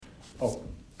Oh.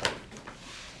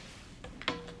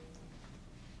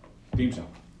 Theme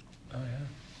song. Oh,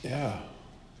 yeah. Yeah.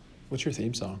 What's your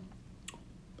theme song?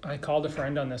 I called a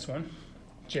friend on this one,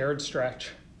 Jared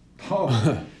Stretch.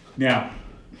 Oh, now,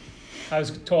 I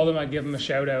told him I'd give him a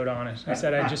shout out on it. I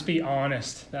said I'd just be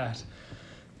honest that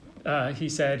he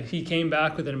said he came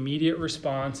back with an immediate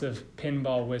response of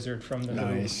Pinball Wizard from the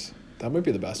Who. Nice. That might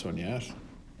be the best one yet.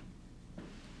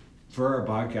 for our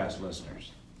podcast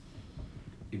listeners,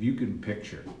 if you can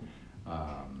picture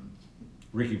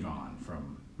Ricky Vaughn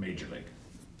from Major League,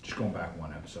 just going back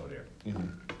one episode here,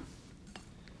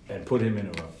 and put him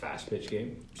into a fast pitch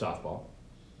game, softball,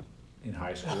 in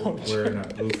high school, wearing a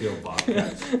Bluefield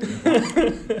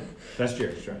Bobcats. That's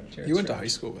Jared Stretch. You went to high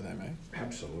school with him, eh?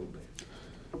 Absolutely.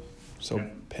 So, Yeah.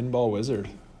 Pinball Wizard.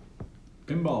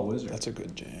 Pinball Wizard. That's a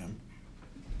good jam.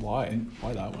 Why?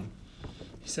 Why that one?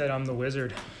 He said I'm the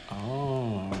wizard.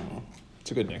 Oh, it's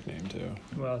a good nickname too.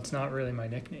 Well, it's not really my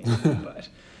nickname, but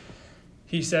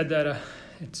he said that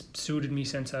it's suited me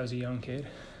since I was a young kid.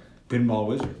 Pinball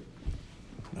Wizard.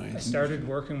 I Nice. started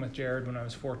working with Jared when I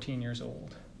was 14 years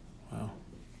old. Wow.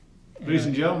 Ladies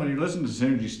and gentlemen, you're listening to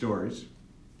Synergy Stories.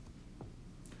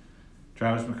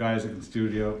 Travis McIsaac in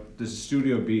studio. This is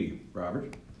Studio B,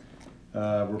 Robert.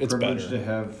 We're It's privileged better. to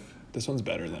have. This one's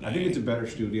better than I think it's a better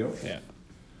studio. Yeah.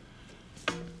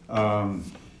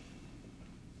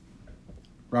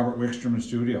 Robert Wickstrom in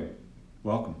studio.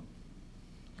 Welcome.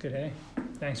 Good day.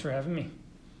 Thanks for having me.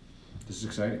 This is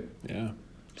exciting. Yeah.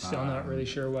 Still not really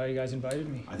sure why you guys invited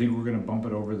me. I think we're going to bump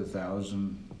it over the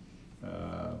 1,000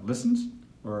 listens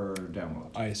or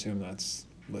downloads. I assume that's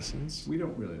listens. We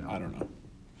don't really know. I don't know.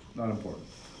 Not important.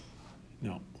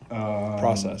 No.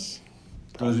 Process.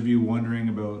 Those of you wondering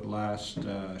about last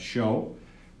show,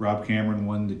 Rob Cameron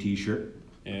won the T-shirt.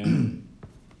 And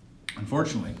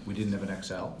Unfortunately, we didn't have an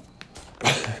XL,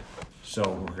 so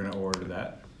we're going to order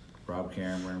that. Rob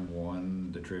Cameron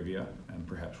won the trivia, and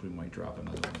perhaps we might drop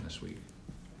another one this week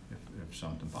if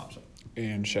something pops up.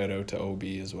 and shout out to OB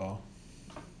as well.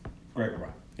 Great,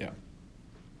 Rob. Yeah.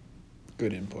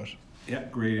 Good input. Yeah,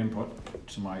 great input.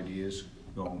 Some ideas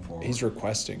going forward. He's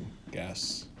requesting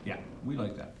guests. Yeah, we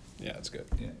like that. Yeah, it's good.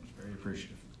 Yeah, it's very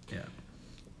appreciative. Yeah.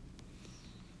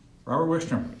 Robert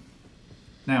Wickstrom.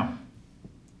 Now,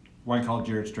 why call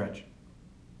Jared Stretch?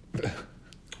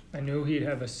 I knew he'd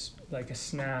have a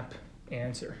snap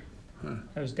answer.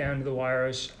 I was down to the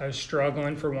wire. I was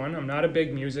struggling for one. I'm not a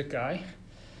big music guy,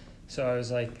 so I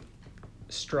was like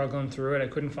struggling through it. I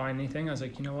couldn't find anything. I was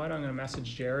like, you know what? I'm gonna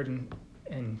message Jared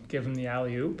and give him the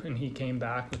alley oop, and he came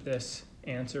back with this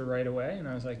answer right away, and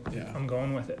I was like, Yeah. I'm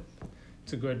going with it.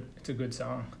 It's a good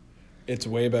song. It's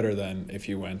way better than if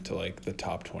you went to like the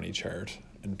top 20 chart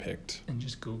and And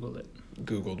just Googled it.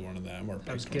 Googled one of them or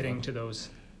I was picked one getting up. to those.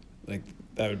 Like,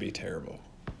 that would be terrible.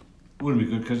 Wouldn't be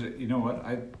good because you know what?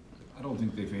 I don't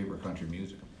think they favor country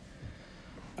music.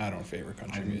 I don't favor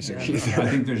country I think- music yeah, either. I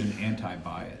think there's an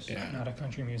anti-bias. Yeah. Not a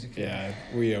country music fan.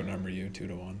 Yeah, we outnumber you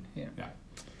 2-1. Yeah. Yeah.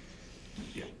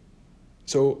 Yeah.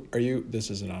 So, this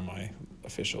isn't on my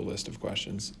official list of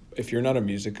questions. If you're not a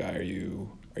music guy, are you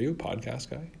a podcast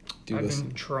guy? Do you I've listen?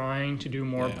 been trying to do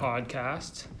more Yeah.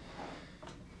 podcasts,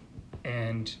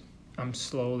 and I'm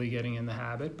slowly getting in the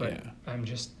habit, but Yeah. I'm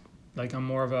just like, I'm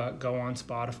more of a go on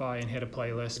Spotify and hit a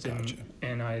playlist Gotcha.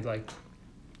 and I like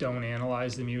don't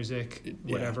analyze the music.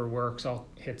 Yeah. Whatever works, I'll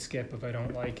hit skip if I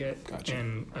don't like it. Gotcha.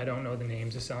 And I don't know the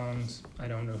names of songs. I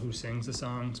don't know who sings the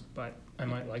songs, but I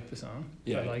might like the song.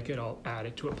 Yeah. If I like it, I'll add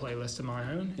it to a playlist of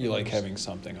my own. You like And having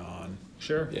something on?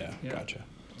 Sure. Yeah, gotcha.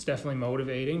 It's definitely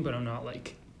motivating, but I'm not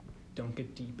like, don't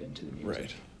get deep into the music.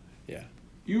 Right. Yeah.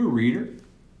 You a reader?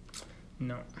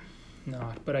 No,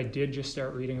 not. But I did just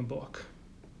start reading a book.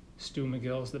 Stu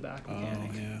McGill's The Back Oh,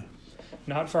 Mechanic. yeah.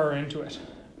 Not far into it,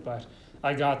 but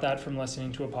I got that from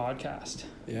listening to a podcast.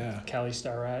 Yeah. Kelly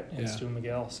Starrett and Yeah. Stu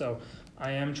McGill. So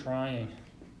I am trying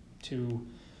to,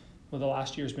 well, the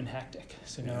last year's been hectic.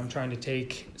 So now Yeah. I'm trying to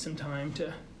take some time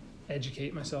to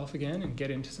educate myself again and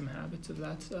get into some habits of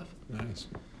that stuff. Nice.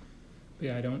 But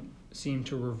yeah, I don't seem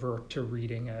to revert to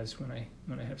reading as when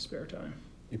I have spare time.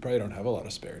 You probably don't have a lot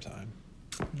of spare time.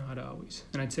 Not always.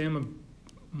 And I'd say I'm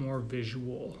a more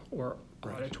visual or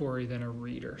Right. auditory than a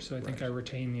reader. So I think Right. I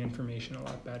retain the information a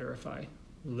lot better if I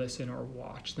listen or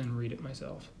watch than read it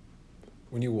myself.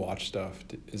 When you watch stuff,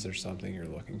 is there something you're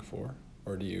looking for?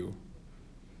 Or do you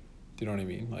know what I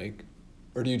mean? Like,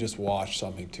 or do you just watch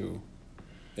something to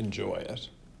enjoy it?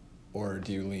 Or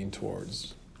do you lean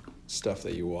towards stuff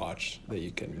that you watch that you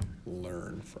can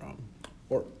learn from?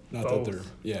 Or not Both. that they're,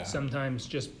 yeah. Sometimes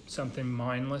just something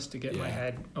mindless to get my Yeah.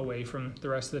 head away from the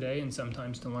rest of the day, and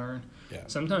sometimes to learn. Yeah.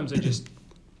 Sometimes I just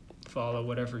follow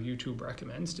whatever YouTube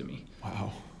recommends to me.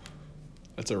 Wow.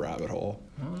 That's a rabbit hole.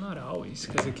 Well, not always,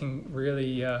 because it can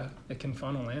really it can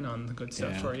funnel in on the good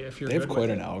stuff for you if you're They have good quite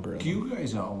with an algorithm. Do you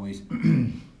guys always,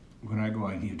 when I go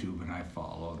on YouTube and I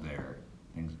follow their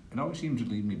things, it always seems to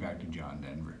lead me back to John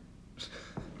Denver.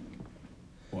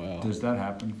 Wow. Does that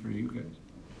happen for you guys?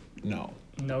 No.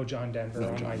 No John Denver No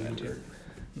on John my Denver. YouTube.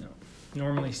 No.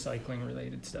 Normally cycling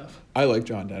related stuff. I like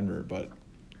John Denver, but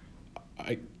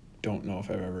I don't know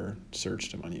if I've ever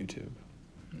searched him on YouTube.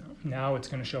 No. Now it's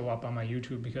going to show up on my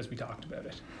YouTube because we talked about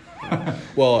it.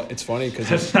 Well, it's funny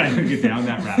because Let's not even get down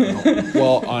that rabbit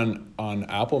hole. well on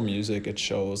Apple Music it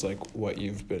shows like what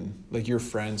you've been like your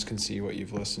friends can see what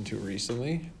you've listened to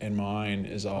recently, and mine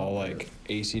is all like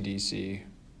AC/DC,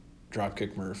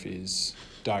 Dropkick Murphys,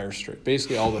 Dire Straits,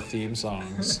 basically all the theme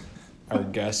songs our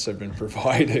guests have been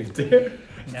providing.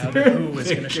 Now the Who is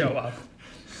going to show up.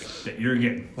 That you're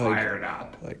getting Like- fired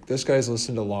up. Like this guy's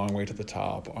listened to Long Way to the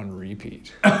Top on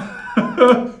repeat.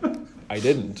 I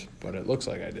didn't, but it looks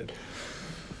like I did.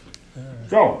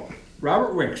 So,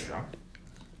 Robert Wickstrom,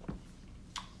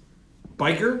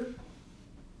 biker,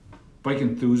 bike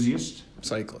enthusiast,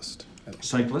 Cyclist, I think.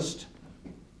 cyclist,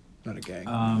 Not a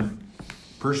gang.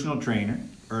 personal trainer,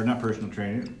 or not personal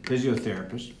trainer,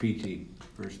 physiotherapist, PT,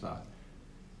 first thought.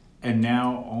 And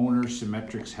now owner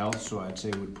Symmetrics Health, so I'd say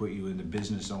would put you in the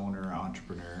business owner,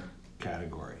 entrepreneur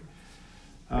category.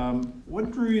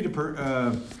 What drew you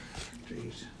to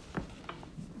geez.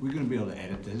 We're gonna be able to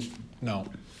edit this? No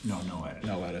No edit.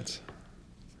 edits.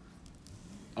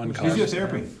 Uncut.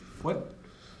 Physiotherapy. What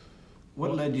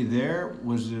led you there?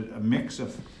 Was it a mix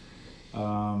of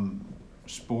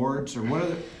sports or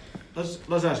what?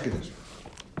 Let's ask you this.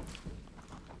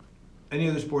 Any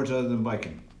other sports other than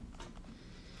biking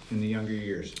in the younger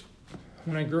years?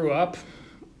 When I grew up,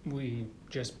 we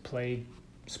just played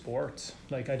sports.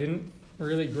 Like, I didn't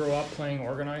really grow up playing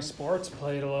organized sports.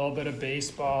 Played a little bit of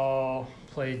baseball,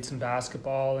 played some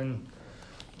basketball in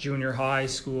junior high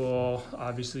school.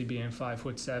 Obviously, being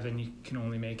 5'7", you can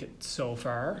only make it so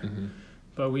far. Mm-hmm.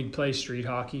 But we'd play street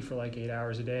hockey for like 8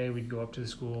 hours a day. We'd go up to the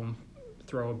school and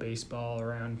throw a baseball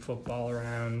around, football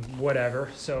around, whatever.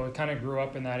 So it kind of grew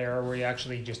up in that era where you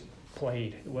actually just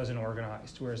played. It wasn't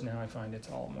organized. Whereas now I find it's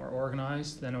all more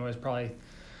organized. Then I was probably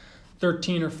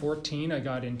 13 or 14, I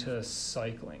got into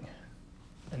cycling.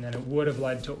 And then it would have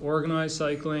led to organized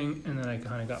cycling, and then I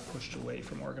kind of got pushed away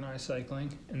from organized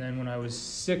cycling. And then when I was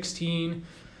 16,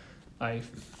 I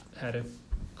had a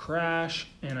crash,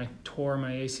 and I tore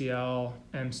my ACL,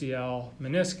 MCL,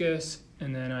 meniscus,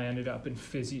 and then I ended up in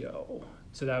physio.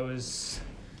 So that was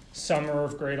summer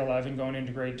of grade 11 going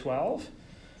into grade 12.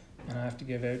 And I have to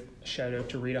give a shout out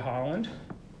to Rita Holland.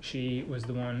 She was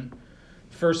the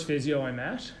first physio I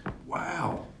met.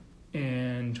 Wow.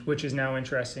 And which is now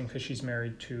interesting because she's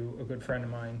married to a good friend of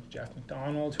mine, Jeff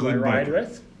McDonald, who Good I ride biker.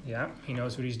 with. Yeah, he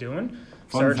knows what he's doing.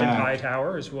 Fun Sergeant fact.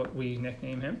 Hightower is what we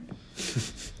nickname him.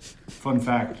 Fun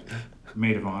fact,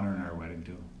 maid of honor in our wedding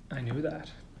too. I knew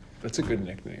that. That's a good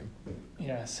nickname.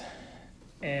 Yes.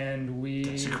 And we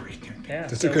That's a great nickname. yeah,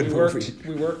 That's so a good we movie.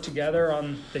 we worked together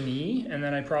on the knee, and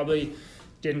then I probably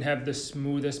didn't have the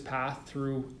smoothest path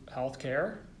through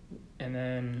healthcare, and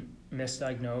then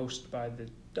misdiagnosed by the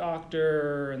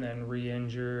doctor, and then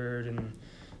re-injured, and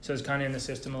so it's kind of in the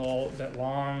system a little bit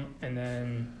long. And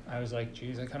then I was like,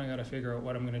 geez, I kind of got to figure out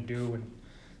what I'm going to do in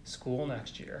school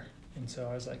next year. And so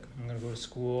I was like, I'm going to go to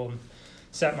school and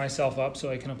set myself up so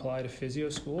I can apply to physio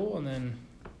school, and then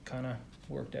kind of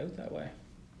worked out that way.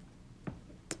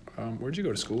 Where'd you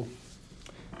go to school?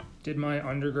 Did my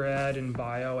undergrad in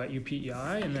bio at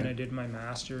UPEI, and then I did my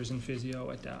master's in physio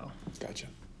at Dow. Gotcha.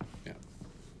 Yeah.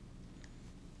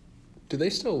 Do they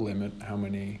still limit how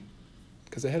many?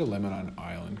 Because they had a limit on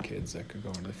island kids that could go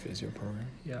into the physio program.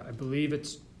 Yeah, I believe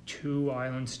it's 2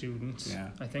 island students. Yeah.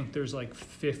 I think there's like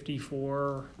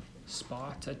 54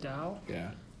 spots at Dow, Yeah.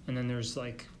 and then there's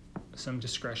like some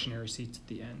discretionary seats at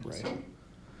the end. Right. So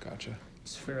Gotcha.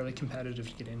 it's fairly competitive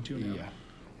to get into now. Yeah.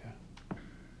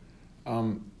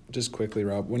 Just quickly,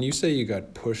 Rob, when you say you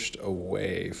got pushed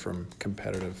away from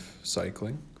competitive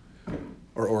cycling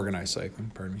or organized cycling,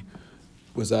 pardon me,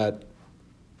 was that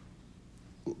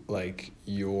like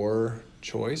your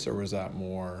choice, or was that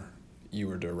more you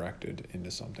were directed into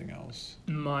something else?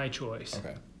 My choice.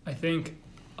 Okay. I think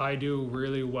I do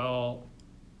really well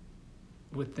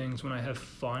with things when I have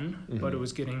fun, but Mhm. it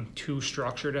was getting too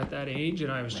structured at that age,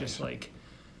 and I was just Right. like,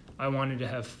 I wanted to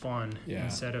have fun Yeah.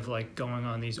 instead of like going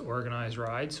on these organized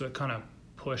rides. So it kind of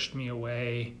pushed me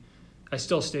away. I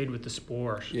still stayed with the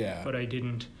sport, Yeah. but I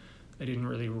didn't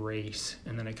really race.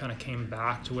 And then I kind of came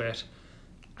back to it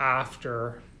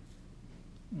after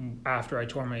after I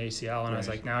tore my ACL, and I was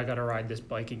Right. like, now I got to ride this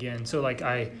bike again. So like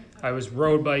I was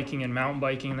road biking and mountain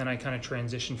biking, and then I kind of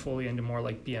transitioned fully into more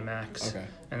like BMX. Okay.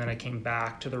 And then I came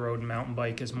back to the road and mountain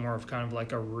bike as more of kind of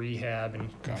like a rehab and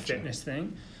Gotcha. fitness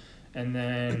thing. And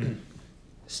then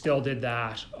still did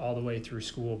that all the way through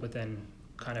school, but then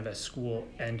kind of as school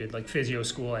ended, like physio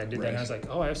school ended, then Right. I was like,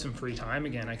 oh, I have some free time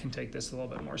again. I can take this a little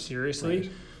bit more seriously.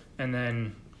 Right. And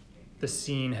then the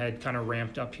scene had kind of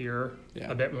ramped up here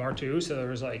Yeah. a bit more too. So there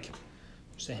was like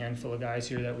just a handful of guys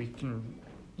here that we can,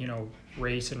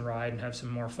 race and ride and have some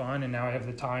more fun. And now I have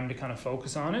the time to kind of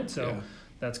focus on it. So Yeah.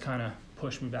 that's kind of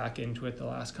pushed me back into it the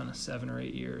last kind of 7 or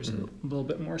 8 years, Mhm. a little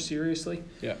bit more seriously.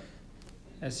 Yeah.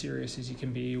 As serious as you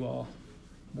can be while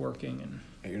working. And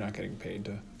You're not getting paid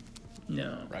to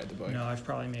no, ride the bike. no, I've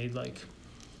probably made like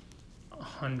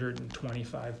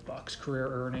 $125 career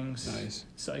earnings. Nice.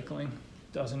 Cycling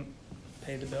doesn't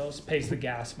pay the bills, pays the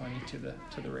gas money to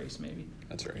the race maybe.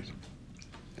 That's right.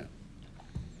 Yeah.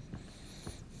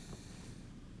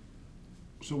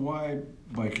 So why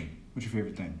biking? What's your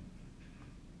favorite thing?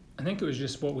 I think it was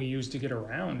just what we used to get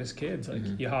around as kids. Like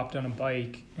Mhm. you hopped on a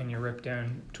bike and you ripped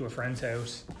down to a friend's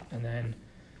house, and then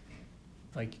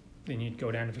you'd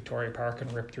go down to Victoria Park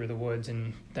and rip through the woods,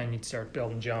 and then you'd start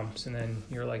building jumps, and then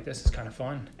you're like, this is kind of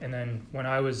fun. And then when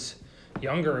I was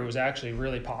younger, it was actually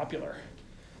really popular.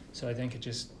 So I think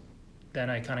then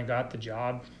I kind of got the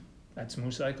job at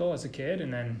Smooth Cycle as a kid,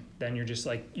 and then you're just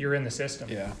like, you're in the system.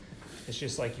 Yeah. It's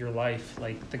just like your life,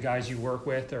 like the guys you work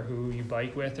with or who you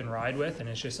bike with and ride with, and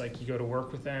it's just like you go to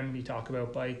work with them, you talk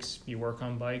about bikes, you work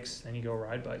on bikes, then you go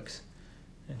ride bikes.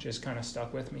 And it just kind of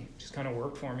stuck with me, just kind of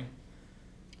worked for me.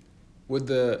 Would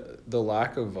the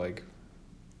lack of like,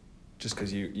 just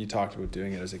because you talked about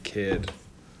doing it as a kid,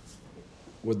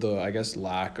 would the, I guess,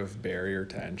 lack of barrier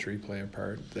to entry play a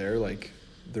part there? Like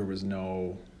there was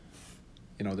no,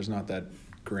 there's not that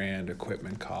grand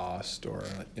equipment cost, or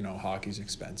hockey's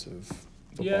expensive,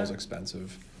 football's Yeah.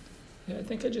 expensive. Yeah, I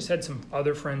think I just had some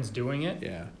other friends doing it,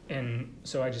 Yeah. and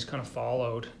so I just kind of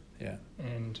followed. Yeah.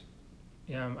 And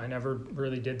yeah, I never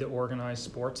really did the organized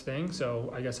sports thing,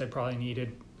 so I guess I probably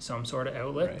needed some sort of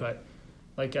outlet. Right. But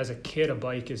like as a kid, a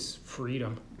bike is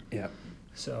freedom. Yeah.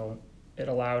 So it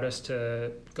allowed us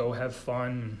to go have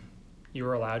fun. You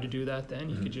were allowed to do that then.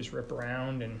 You could just rip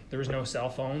around, and there was no cell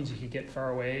phones. You could get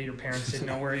far away. Your parents didn't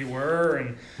know where you were,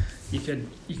 and you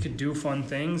could do fun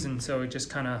things. And so it just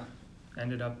kind of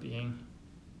ended up being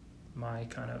my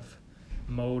kind of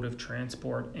mode of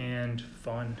transport and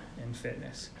fun and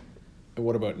fitness. And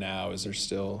what about now? Is there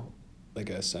still like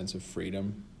a sense of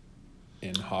freedom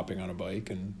in hopping on a bike?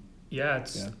 And Yeah,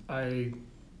 Yeah. I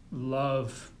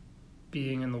love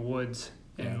being in the woods,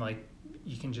 and Yeah. like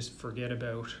you can just forget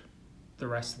about the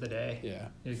rest of the day. yeah.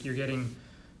 Like you're getting,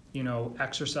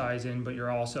 exercise in, but you're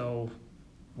also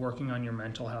working on your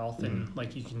mental health, and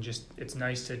like you can it's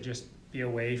nice to just be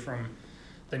away from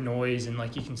the noise, and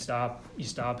like you stop,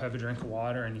 have a drink of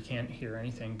water, and you can't hear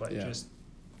anything but Yeah. just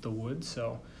the woods.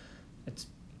 So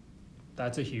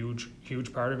that's a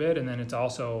huge part of it. And then it's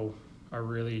also a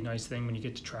really nice thing when you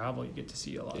get to travel. You get to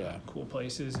see a lot Yeah. of cool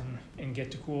places, and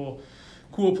get to cool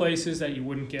places that you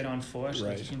wouldn't get on foot. Like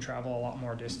Right. you can travel a lot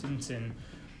more distance,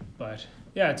 but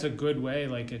yeah, it's a good way.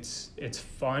 Like it's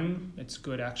fun. It's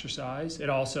good exercise. It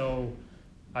also,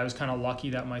 I was kind of lucky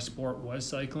that my sport was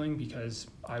cycling, because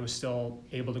I was still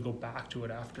able to go back to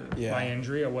it after Yeah. my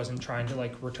injury. I wasn't trying to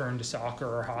like return to soccer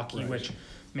or hockey, Right. which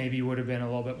maybe would have been a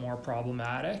little bit more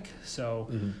problematic. So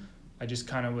I just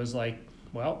kind of was like,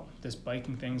 well, this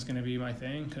biking thing's going to be my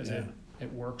thing, because Yeah.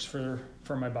 it works for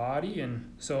my body, and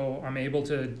so I'm able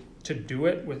to do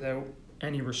it without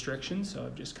any restrictions. So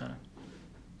I've just kind of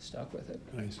stuck with it.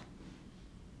 Nice.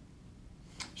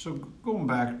 So going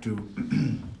back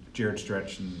to Jared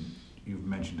Stretch, and you've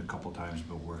mentioned a couple times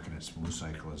about working at Smooth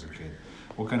Cycle as a kid.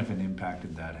 What kind of an impact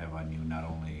did that have on you, not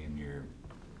only in your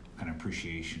kind of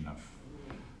appreciation of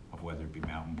whether it be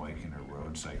mountain biking or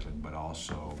road cycling, but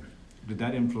also did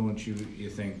that influence you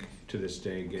think, to this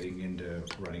day, getting into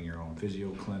running your own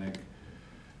physio clinic?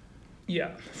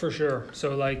 Yeah, for sure.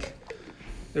 So like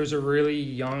there's a really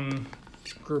young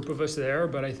group of us there,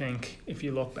 but I think if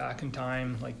you look back in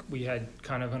time, like we had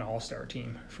kind of an all-star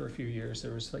team for a few years.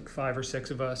 There was like 5 or 6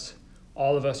 of us.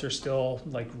 All of us are still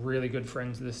like really good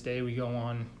friends to this day. We go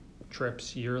on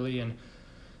trips yearly, and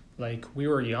like we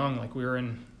were young, like we were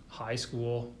in high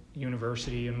school,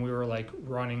 university, and we were like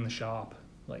running the shop.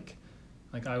 Like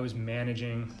I was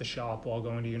managing the shop while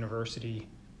going to university,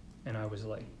 and I was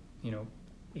like,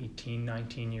 18,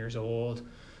 19 years old,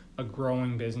 a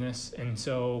growing business. And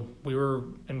so we were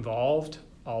involved,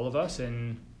 all of us,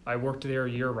 and I worked there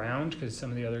year round because some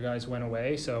of the other guys went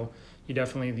away. So you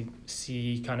definitely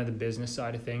see kind of the business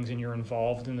side of things, and you're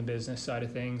involved in the business side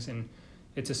of things. And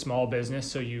it's a small business,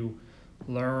 so you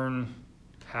learn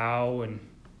how and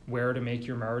where to make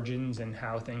your margins and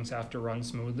how things have to run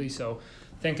smoothly. So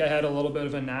I think I had a little bit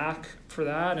of a knack for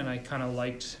that, and I kind of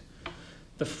liked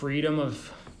the freedom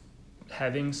of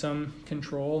having some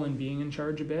control and being in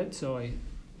charge a bit. So I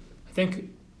think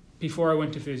before I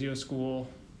went to physio school,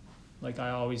 like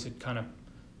I always had kind of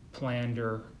planned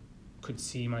or could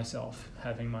see myself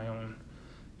having my own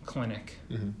clinic.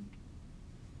 Mm-hmm.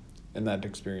 And that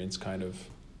experience kind of,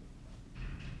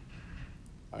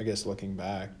 I guess looking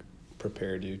back,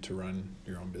 prepared you to run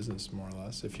your own business more or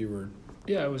less. If you were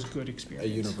Yeah, it was a good experience.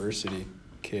 a university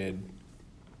kid,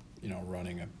 you know,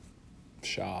 running a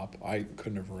shop, I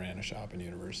couldn't have ran a shop in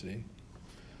university,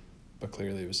 but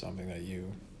clearly it was something that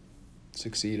you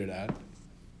succeeded at.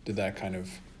 Did that kind of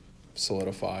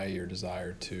solidify your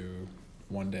desire to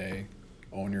one day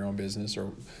own your own business, or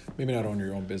maybe not own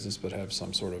your own business, but have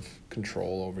some sort of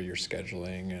control over your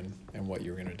scheduling and what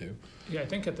you were going to do? Yeah, I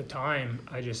think at the time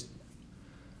I just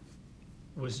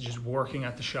was just working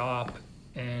at the shop,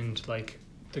 and like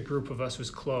the group of us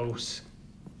was close,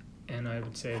 and I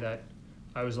would say that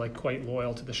I was like quite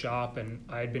loyal to the shop, and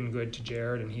I had been good to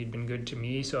Jared and he'd been good to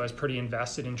me, so I was pretty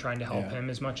invested in trying to help him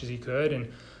as much as he could. And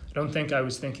I don't think I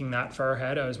was thinking that far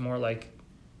ahead. I was more like,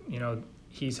 you know,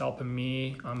 he's helping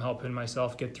me, I'm helping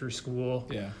myself get through school,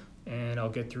 and I'll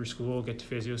get through school, get to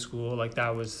physio school. Like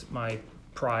that was my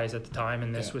prize at the time,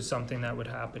 and this was something that would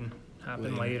happen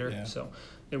later. So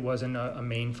it wasn't a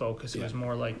main focus. It was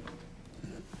more like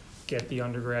get the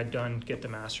undergrad done, get the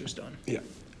master's done.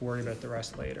 Worry about the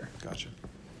rest later. Gotcha.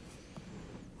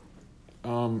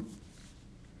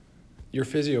 Your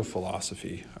physio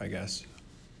philosophy, I guess.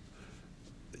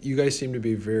 You guys seem to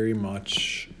be very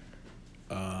much,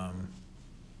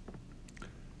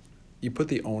 you put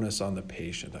the onus on the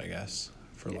patient, I guess,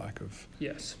 for lack of,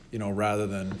 you know, rather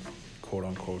than quote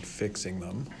unquote fixing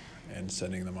them and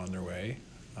sending them on their way.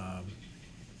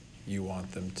 You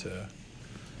want them to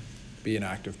be an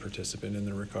active participant in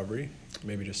the recovery.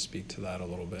 Maybe just speak to that a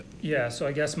little bit. Yeah, so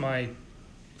I guess my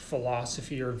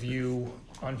philosophy or view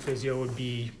on physio would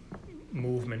be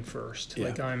movement first.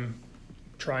 Like I'm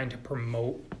trying to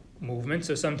promote movement.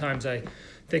 So sometimes I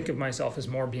think of myself as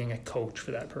more being a coach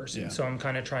for that person. So I'm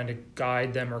kind of trying to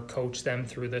guide them or coach them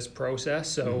through this process.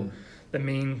 So the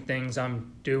main things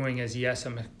I'm doing is, yes,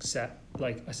 I'm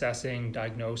assessing,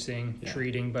 diagnosing,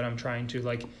 treating, but I'm trying to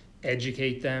like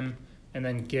educate them and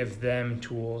then give them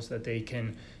tools that they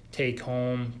can take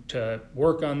home to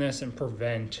work on this and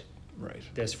prevent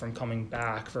this from coming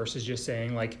back, versus just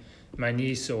saying like, my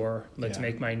knee's sore, let's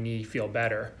make my knee feel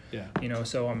better. You know,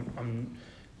 so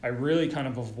I really kind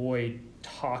of avoid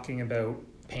talking about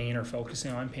pain or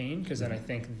focusing on pain, because then I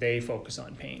think they focus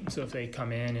on pain. So if they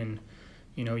come in and,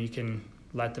 you know, you can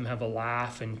let them have a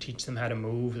laugh and teach them how to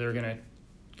move, they're going to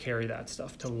carry that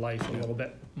stuff to life a little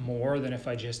bit more than if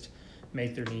I just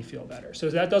make their knee feel better. So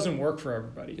that doesn't work for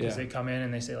everybody, because they come in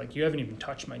and they say like, you haven't even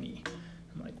touched my knee.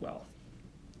 I'm like, well,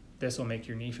 this will make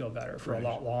your knee feel better for a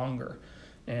lot longer.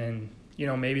 And, you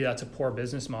know, maybe that's a poor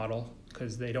business model,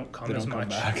 because they don't come as much,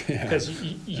 because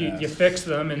you fix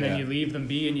them and then you leave them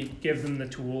be and you give them the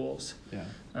tools.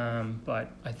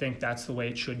 But I think that's the way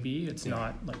it should be. It's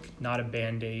not a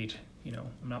Band-Aid, you know,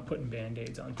 I'm not putting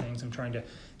Band-Aids on things. I'm trying to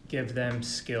give them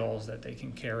skills that they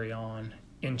can carry on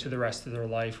into the rest of their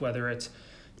life, whether it's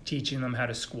teaching them how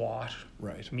to squat,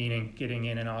 meaning getting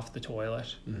in and off the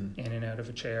toilet, in and out of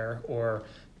a chair, or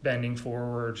bending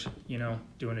forward, you know,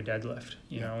 doing a deadlift,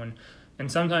 you know,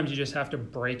 and sometimes you just have to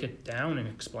break it down and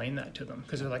explain that to them,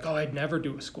 because they're like, oh, I'd never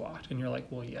do a squat. And you're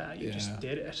like, well, you just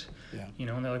did it, you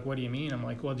know, and they're like, what do you mean? I'm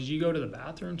like, well, did you go to the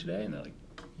bathroom today? And they're like,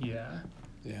 yeah.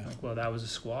 I'm like, well, that was a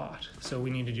squat. So we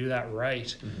need to do that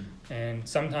right. And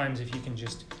sometimes if you can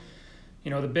just,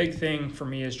 you know, the big thing for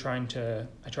me is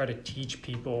I try to teach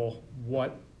people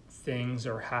what things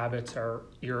or habits are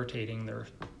irritating their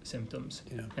symptoms,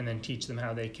 and then teach them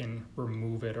how they can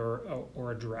remove it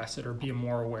or address it or be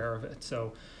more aware of it.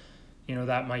 So, you know,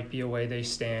 that might be a way they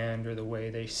stand or the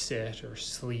way they sit or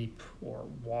sleep or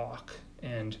walk.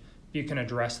 And you can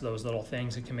address those little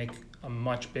things. It can make a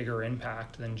much bigger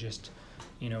impact than just,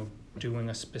 you know, doing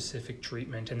a specific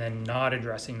treatment and then not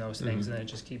addressing those things, and then it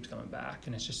just keeps coming back,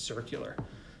 and it's just circular.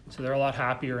 So they're a lot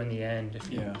happier in the end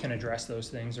if you can address those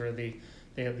things, or they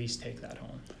at least take that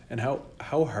home. And how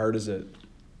hard is it?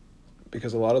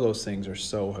 Because a lot of those things are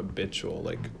so habitual,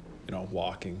 like, you know,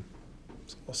 walking,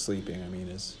 sleeping, I mean,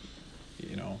 is,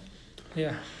 you know.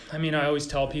 Yeah. I mean, I always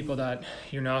tell people that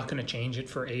you're not going to change it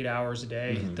for 8 hours a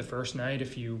day the first night.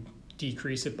 If you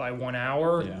decrease it by 1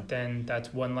 hour, Yeah. then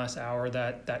that's one less hour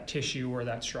that tissue or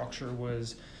that structure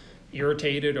was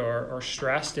irritated or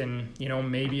stressed, and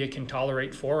maybe it can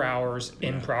tolerate 4 hours Yeah.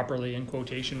 improperly in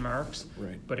quotation marks,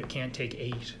 Right. but it can't take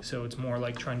 8. So it's more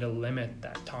like trying to limit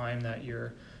that time that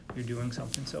you're doing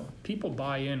something. So people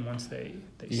buy in once they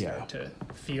Yeah. start to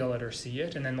feel it or see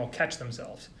it, and then they'll catch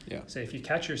themselves. Yeah. So if you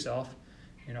catch yourself,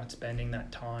 you're not spending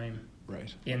that time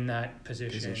Right. in that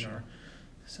position. Or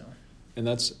so. And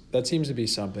that seems to be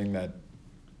something that,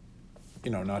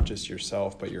 not just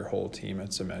yourself, but your whole team at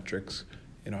Symmetrics.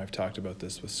 I've talked about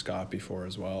this with Scott before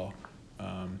as well.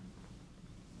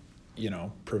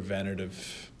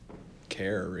 Preventative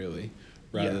care really,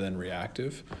 rather Yeah. than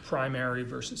reactive. Primary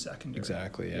versus secondary.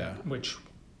 Exactly. Yeah. Which,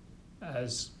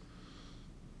 as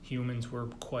humans, we're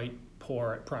quite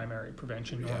poor at primary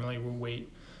prevention. Yeah. Normally, we wait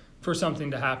for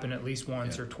something to happen at least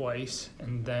once Yeah. or twice,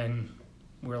 and then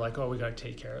we're like, oh, we got to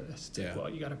take care of this. It's like, Yeah. well,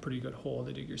 you got a pretty good hole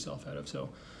to dig yourself out of. So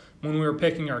when we were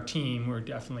picking our team, we were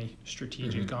definitely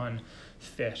strategic Mhm. on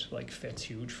fit. Like, fit's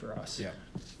huge for us. Yeah.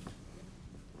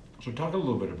 So talk a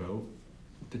little bit about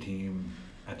the team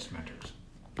at Symmetrics.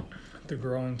 The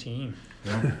growing team.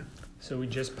 Yeah. So we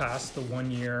just passed the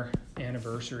 1-year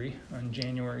anniversary on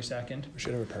January 2nd, We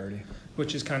should have a party.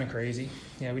 which is kind of crazy.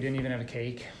 Yeah, we didn't even have a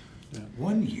cake.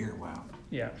 1 year, wow.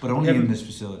 Yeah. But We only in haven't- this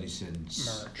facility since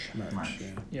March. March. Yeah.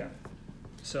 Yeah.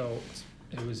 So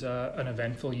it was an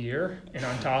eventful year, and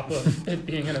on top of it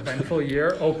being an eventful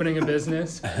year, opening a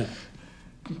business,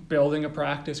 building a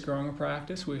practice, growing a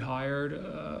practice, we hired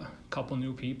a couple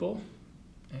new people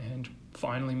and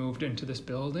finally moved into this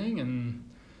building, and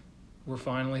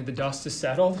the dust is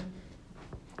settled.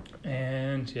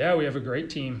 And yeah, we have a great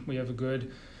team. We have a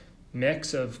good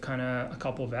mix of kind of a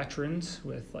couple veterans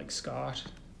with like Scott,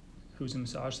 who's a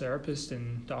massage therapist,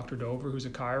 and Dr. Dover, who's a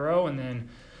chiro, and then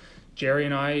Jerry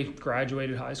and I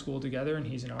graduated high school together, and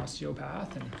he's an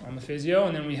osteopath and I'm a physio.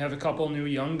 And then we have a couple new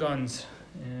young guns,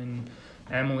 and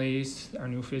Emily's our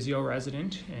new physio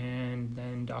resident, and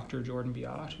then Dr. Jordan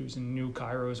Biot, who's a new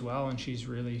chiro as well, and she's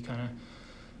really kind of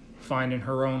finding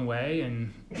her own way,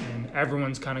 and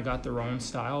everyone's kind of got their own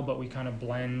style, but we kind of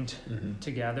blend Mhm.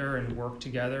 together and work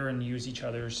together and use each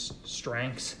other's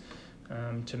strengths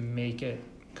to make it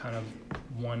kind of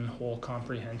one whole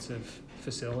comprehensive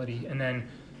facility. And then,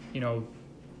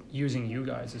 using you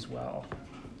guys as well.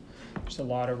 There's a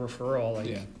lot of referral. Like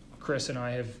Yeah. Chris and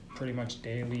I have pretty much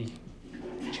daily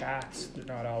chats. They're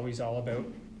not always all about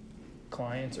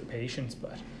clients or patients,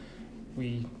 but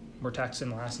we were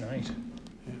texting last night.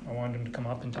 I wanted him to come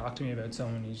up and talk to me about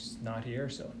someone. He's not here,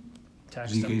 so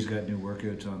text him. ZK's got new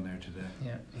workouts on there today.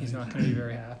 Yeah, he's not going to be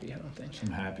very happy, I don't think.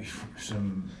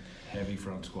 Some heavy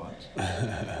front squats.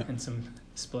 And some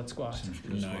split squats. Some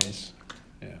split squats. Nice.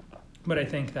 Yeah. But I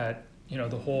think that,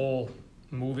 the whole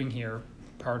moving here,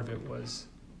 part of it was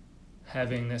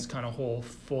having this kind of whole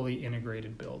fully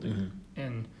integrated building. Mhm.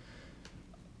 And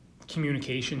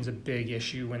communication's a big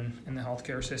issue in the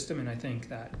healthcare system, and I think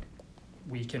that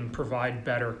we can provide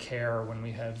better care when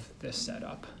we have this set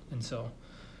up. And so,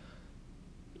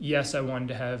 yes, I wanted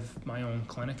to have my own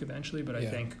clinic eventually, but I Yeah.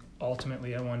 think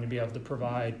ultimately I wanted to be able to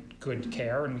provide good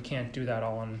care, and we can't do that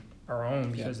all on our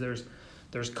own because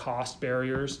there's cost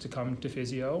barriers to come to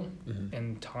physio Mhm.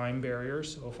 and time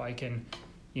barriers. So if I can,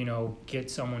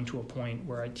 get someone to a point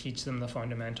where I teach them the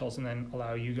fundamentals and then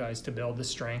allow you guys to build the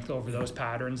strength over those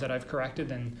patterns that I've corrected,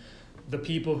 then the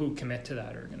people who commit to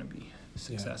that are going to be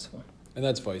successful. And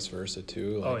that's vice versa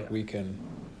too. Like yeah. we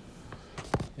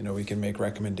can make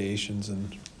recommendations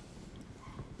and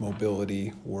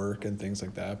mobility work and things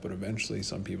like that, but eventually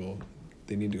some people,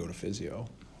 they need to go to physio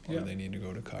or Yeah. they need to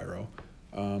go to chiro.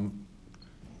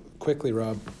 Quickly,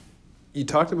 Rob, you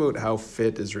talked about how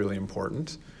fit is really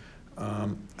important.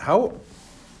 How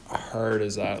hard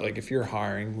is that? Like if you're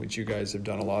hiring, which you guys have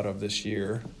done a lot of this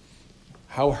year,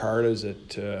 how hard is it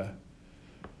to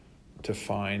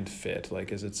find fit?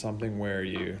 Like, is it something where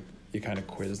you kind of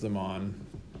quiz them on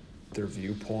their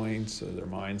viewpoints or their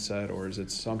mindset, or is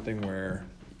it something where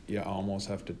you almost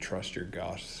have to trust your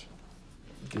gut?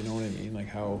 Do you know what I mean? Like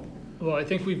how? Well, I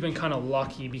think we've been kind of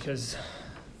lucky because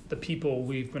the people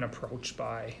we've been approached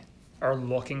by are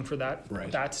looking for that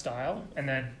Right. that style. And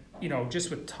then, just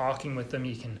with talking with them,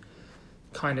 you can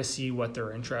kind of see what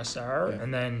their interests are. Yeah.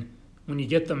 And then when you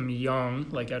get them young,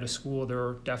 like out of school,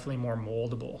 they're definitely more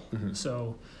moldable. Mhm.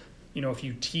 So, if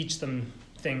you teach them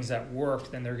things that work,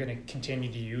 then they're going to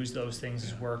continue to use those things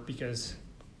as Yeah. work because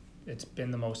it's been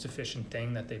the most efficient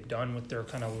thing that they've done with their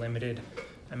kind of limited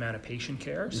amount of patient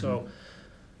care. So,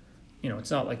 it's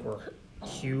not like we're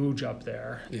huge up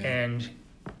there. Yeah. And,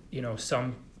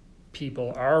 some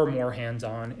people are more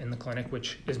hands-on in the clinic,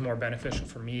 which is more beneficial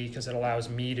for me because it allows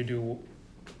me to do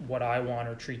what I want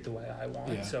or treat the way I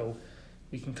want. Yeah. So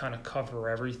we can kind of cover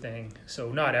everything.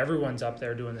 So not everyone's up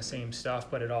there doing the same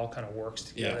stuff, but it all kind of works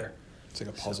together. It's like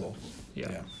a puzzle.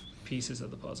 Yeah. Pieces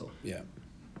of the puzzle. Yeah.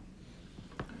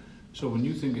 So when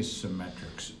you think of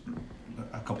Symmetrics,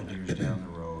 a couple of years down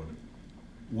the road,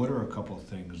 what are a couple of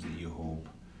things that you hope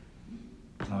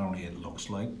not only it looks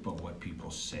like, but what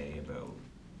people say about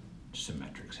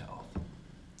Symmetrics Health?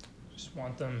 Just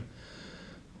want them.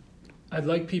 I'd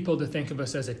like people to think of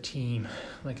us as a team.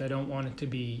 Like I don't want it to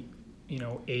be,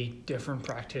 8 different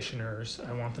practitioners.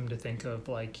 I want them to think of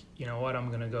like, you know what, I'm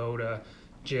going to go to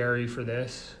Jerry for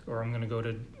this, or I'm going to go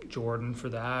to Jordan for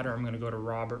that, or I'm going to go to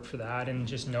Robert for that, and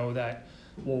just know that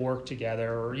we'll work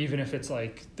together. Or even if it's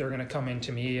like they're going to come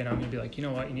into me and I'm going to be like, you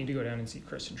know what, you need to go down and see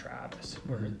Chris and Travis,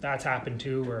 where that's happened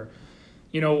too, or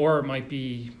or it might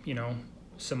be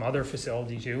some other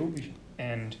facility too,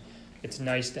 and it's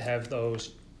nice to have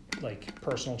those like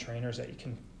personal trainers that you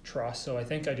can trust. So I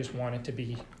think I just want it to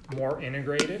be more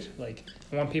integrated. Like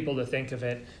I want people to think of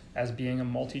it as being a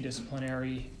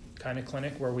multidisciplinary kind of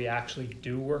clinic where we actually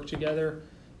do work together,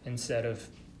 instead of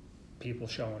people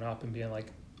showing up and being like,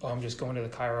 oh, I'm just going to the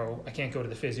chiro, I can't go to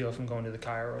the physio if I'm going to the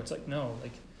chiro. It's like, no,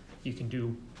 like you can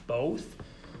do both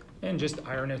and just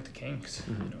iron out the kinks.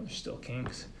 There's still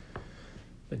kinks.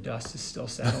 The dust is still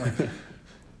settling.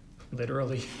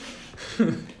 Literally.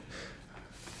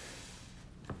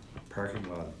 Parking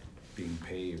lot being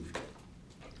paved.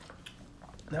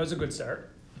 That was a good start.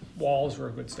 Walls were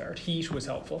a good start. Heat was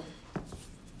helpful. Have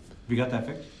you got that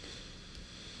fixed?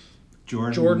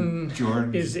 Jordan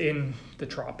Jordan is in the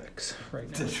tropics right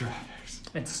now. The tropics.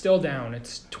 It's still down.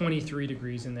 It's 23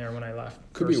 degrees in there when I left.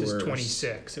 Could be versus worse.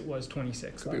 26. It was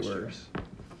 26 Could last be year. worse.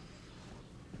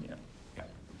 Yeah.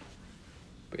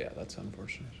 But yeah, that's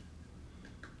unfortunate.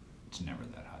 It's never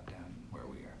that hot down where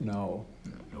we are. No.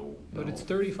 No. But it's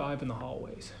 35 in the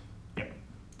hallways. Yep.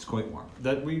 It's quite warm.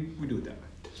 That we do it that way.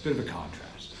 It's a bit of a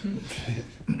contrast.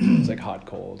 It's like hot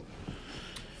cold.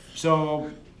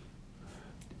 So,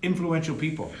 influential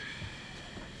people.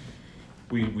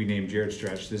 We named Jared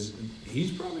Stretch.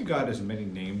 He's probably got as many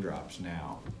name drops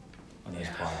now on this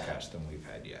podcast than we've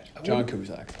had yet. John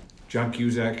Cusack. John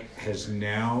Cusack has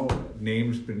now,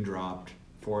 names been dropped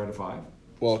 4 out of 5.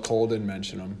 Well, Cole didn't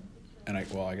mention him, and I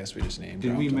guess we just named.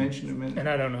 Did we him. mention him in? And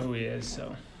I don't know who he is,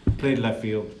 so. Played left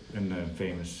field in the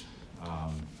famous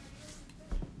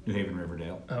New Haven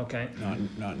Riverdale. Okay.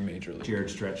 Not in Major League. Jared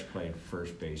Stretch played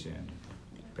first base and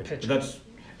pitcher. Pitcher. But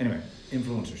anyway,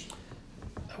 influencers.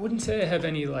 I wouldn't say I have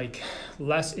any like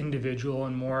less individual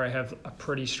and more. I have a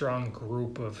pretty strong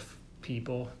group of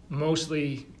people,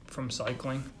 mostly from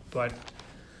cycling, but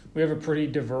we have a pretty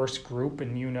diverse group,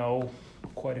 and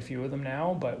quite a few of them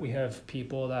now, but we have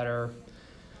people that are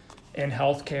in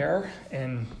healthcare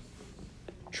and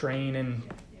train and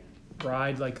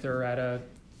ride like they're at a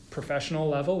professional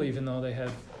level, even though they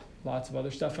have lots of other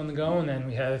stuff on the go. And then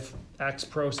we have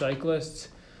ex-pro cyclists,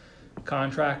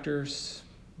 contractors,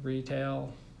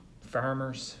 retail,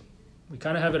 farmers. We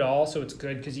kind of have it all, so it's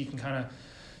good because you can kind of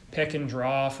pick and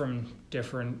draw from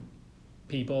different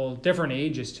people, different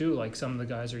ages too. Like some of the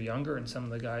guys are younger and some of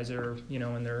the guys are,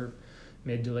 in their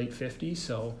mid to late 50s.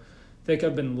 So I think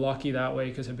I've been lucky that way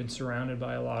because I've been surrounded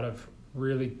by a lot of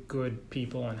really good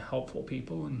people and helpful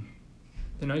people. And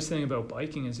the nice thing about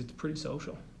biking is it's pretty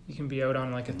social. You can be out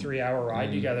on like a 3-hour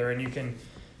ride together and you can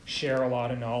share a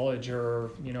lot of knowledge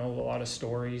or, a lot of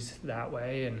stories that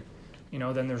way. And,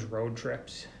 then there's road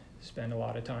trips, spend a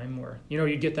lot of time where,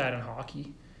 you get that in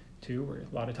hockey too, where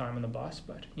a lot of time on the bus,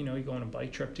 but, you go on a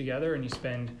bike trip together and you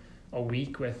spend a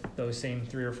week with those same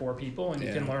 3 or 4 people and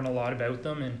you can learn a lot about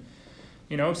them.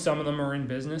 And, some of them are in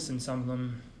business and some of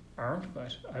them aren't,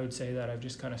 but I would say that I've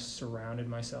just kind of surrounded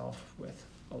myself with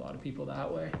a lot of people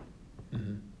that way.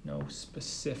 Mm-hmm. No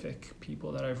specific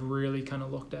people that I've really kind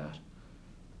of looked at.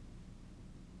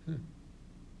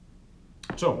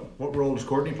 So, what role does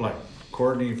Courtney play?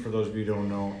 Courtney, for those of you who don't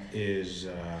know, is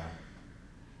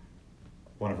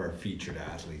one of our featured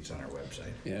athletes on our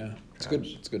website. Yeah, it's good.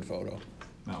 It's a good photo.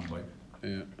 Mountain bike.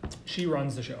 Yeah. She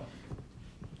runs the show.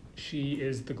 She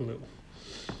is the glue.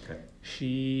 Okay.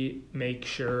 She makes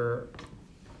sure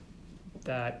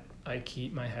that I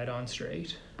keep my head on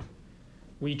straight.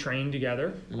 We train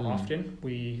together often.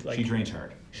 She trains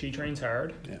hard. She trains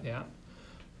hard. Yeah.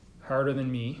 Harder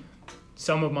than me.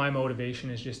 Some of my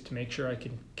motivation is just to make sure I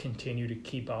can continue to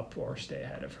keep up or stay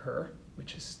ahead of her,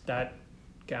 which is that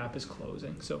gap is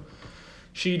closing. So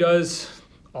she does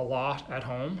a lot at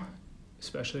home,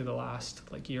 especially the last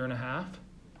year and a half.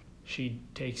 She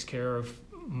takes care of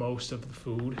most of the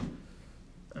food.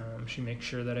 She makes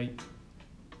sure that I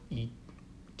eat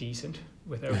decent.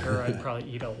 Without her, I'd probably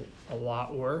eat a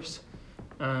lot worse.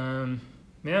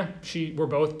 Yeah, we're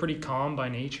both pretty calm by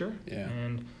nature. Yeah.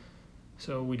 And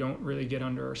so we don't really get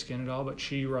under our skin at all, but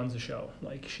she runs the show.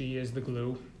 Like, she is the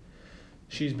glue.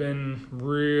 She's been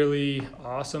really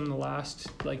awesome the last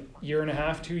like year and a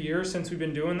half, 2 years since we've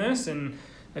been doing this, and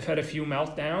I've had a few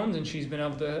meltdowns, and she's been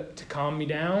able to calm me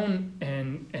down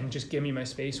and just give me my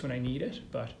space when I need it.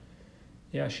 But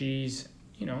yeah, she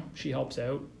helps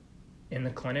out in the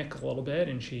clinic a little bit,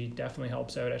 and she definitely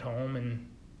helps out at home,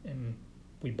 and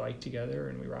we bike together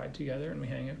and we ride together and we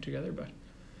hang out together. But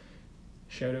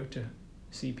shout out to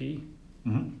CP.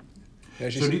 Mm-hmm. Yeah,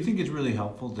 So do you think it's really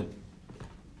helpful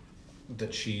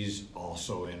that she's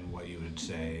also in what you would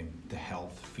say the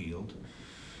health field?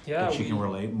 Yeah, That she can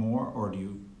relate more, or do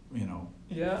you know?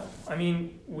 Yeah, I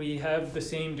mean, we have the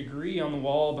same degree on the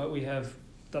wall, but we have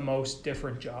the most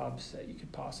different jobs that you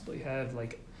could possibly have.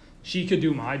 Like, she could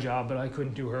do my job, but I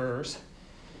couldn't do hers.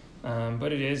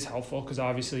 But it is helpful because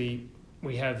obviously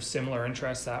we have similar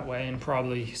interests that way, and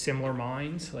probably similar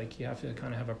minds. Like, you have to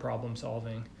kind of have a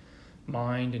problem-solving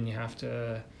mind, and you have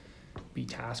to be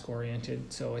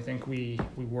task-oriented. So I think we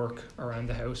work around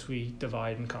the house. We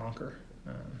divide and conquer.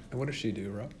 And what does she do,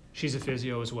 Rob? She's a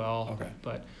physio as well. Okay.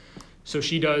 But so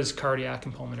she does cardiac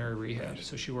and pulmonary rehab.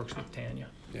 So she works with Tanya.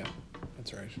 Yeah,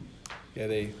 that's right. Yeah,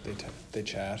 they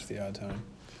chat the odd time.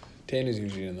 Tanya's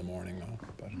usually in the morning though,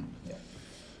 but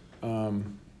Yeah.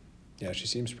 yeah, she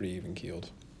seems pretty even keeled.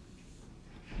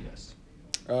 Yes.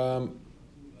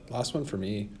 Last one for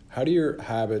me. How do your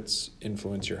habits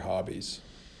influence your hobbies,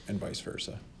 and vice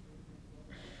versa?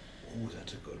 Oh,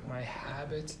 that's a good one. My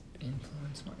habits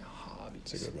influence my hobbies.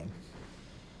 It's a good one.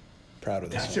 Proud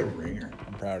of this That's a one. ringer.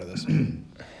 I'm proud of this one.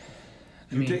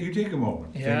 You take a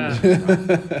moment. Yeah.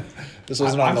 This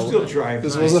wasn't I'm on still the. trying.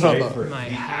 This to wasn't on decipher My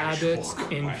the habits actual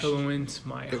question. influence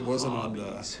my It wasn't on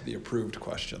hobbies. the approved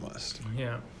question list.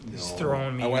 Yeah. It's No.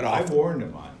 throwing me. I went I off warned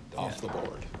him on. off the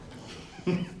board.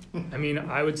 I mean,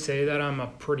 I would say that I'm a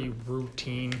pretty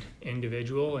routine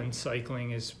individual, and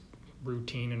cycling is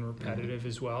routine and repetitive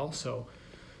as well. So,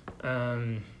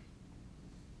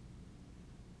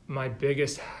 my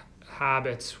biggest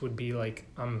habits would be like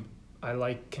I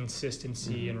like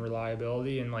consistency and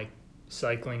reliability, and like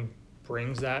cycling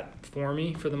brings that for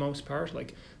me for the most part.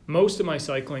 Like, most of my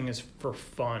cycling is for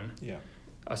fun. Yeah.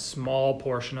 A small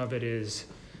portion of it is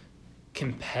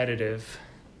competitive,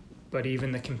 but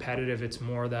even the competitive, it's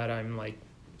more that I'm like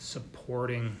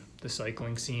supporting the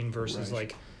cycling scene versus Right.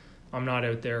 like I'm not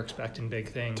out there expecting big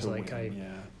things. To Like, win, I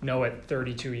yeah. know at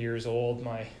 32 years old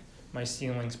my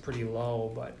ceiling's pretty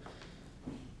low, but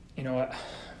you know what,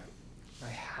 my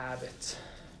habits.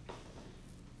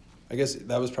 I guess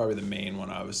that was probably the main one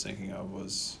I was thinking of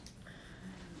was,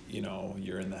 you know,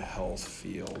 you're in the health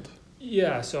field.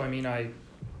 Yeah, so I mean,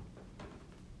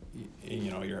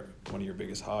 You know, one of your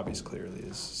biggest hobbies clearly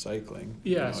is cycling.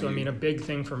 yeah, You know, so I mean, a big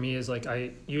thing for me is like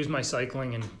I use my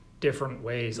cycling in different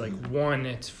ways. Like, one,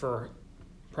 it's for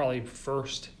probably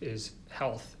first is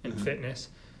health and fitness,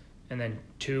 and then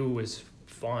 2 is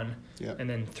fun, Yeah. and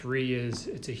then 3 is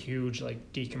it's a huge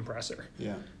like decompressor,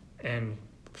 Yeah. and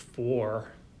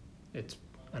 4, it's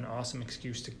an awesome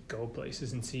excuse to go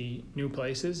places and see new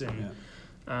places. And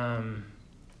Yeah.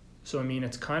 so I mean,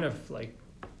 it's kind of like,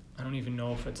 I don't even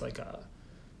know if it's like a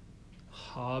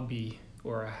hobby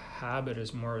or a habit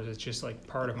as more as it's just like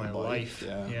part of my life.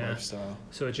 Yeah. Lifestyle.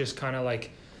 So it's just kind of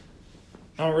like,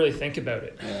 I don't really think about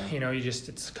it. Yeah. You know,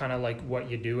 it's kind of like what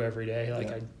you do every day. Like,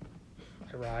 Yeah.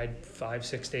 I ride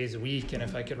 5-6 days a week, and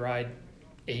if I could ride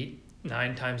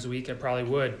 8-9 times a week, I probably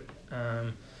would.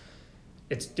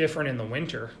 It's different in the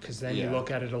winter because then you Yeah.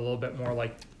 look at it a little bit more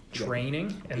like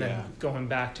training, and Yeah. then going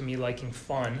back to me liking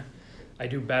fun, I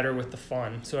do better with the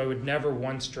fun. So I would never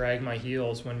once drag my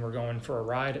heels when we're going for a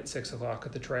ride at 6 o'clock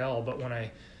at the trail, but when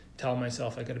I tell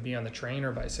myself I got to be on the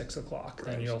trainer by 6 o'clock,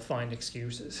 then Right. you'll find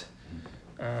excuses.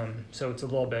 So it's a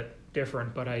little bit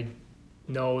different, but I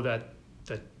know that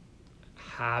the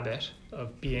habit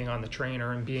of being on the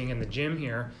trainer and being in the gym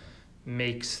here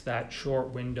makes that short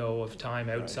window of time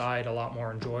outside a lot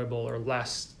more enjoyable, or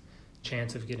less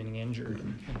chance of getting injured.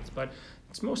 But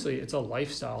it's a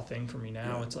lifestyle thing for me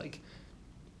now. Yeah. It's like,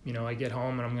 you know, I get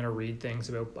home and I'm going to read things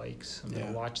about bikes. I'm going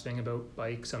Yeah. to watch things about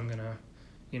bikes. I'm going to,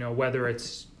 you know, whether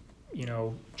it's, you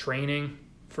know, training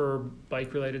for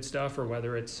bike related stuff, or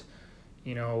whether it's,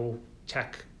 you know,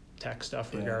 tech stuff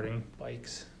Yeah. regarding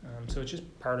bikes. So it's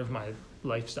just part of my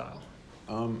lifestyle.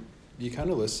 You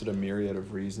kind of listed a myriad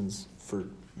of reasons for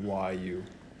why you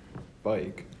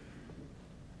bike.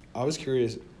 I was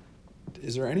curious,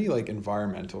 is there any like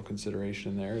environmental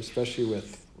consideration there, especially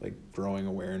with like growing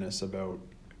awareness about,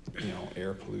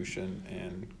 air pollution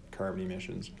and carbon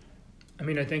emissions? I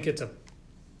mean, I think it's a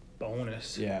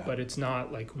bonus, Yeah. but it's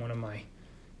not like one of my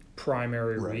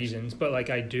primary Right. reasons. But like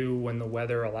I do when the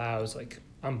weather allows, like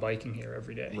I'm biking here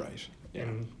every day. Right. Yeah.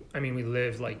 And I mean, we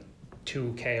live like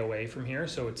 2K away from here,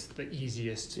 so it's the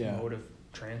easiest Yeah. mode of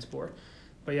transport.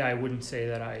 But yeah, I wouldn't say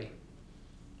that I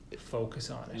focus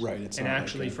on it. Right. It's And not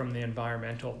actually, like from the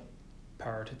environmental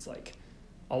part, it's like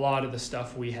a lot of the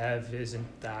stuff we have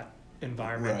isn't that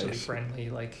environmentally Right. friendly.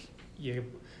 Like you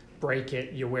break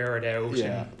it, you wear it out.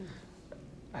 Yeah. And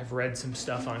I've read some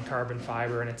stuff on carbon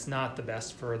fiber, and it's not the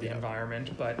best for the Yeah.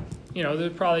 environment. But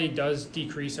that probably does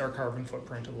decrease our carbon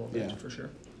footprint a little bit Yeah. for sure.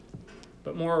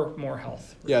 But more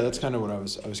health. Yeah, that's kind of what I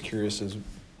was curious is,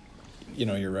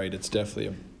 you're right. It's definitely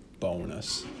a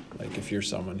bonus. Like if you're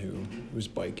someone who's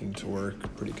biking to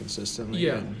work pretty consistently.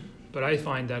 Yeah. and- But I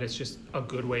find that it's just a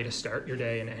good way to start your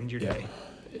day and end your Yeah. day.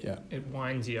 Yeah. It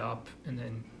winds you up and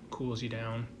then cools you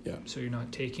down. Yeah. So you're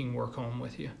not taking work home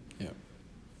with you.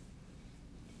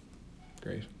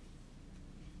 Great.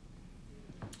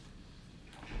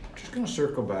 Just gonna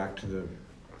circle back to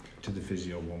the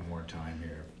physio one more time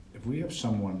here. If we have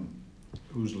someone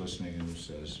who's listening and who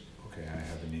says, okay, I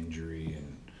have an injury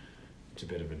and it's a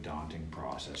bit of a daunting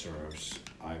process, or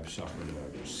I've suffered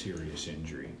a serious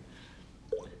injury,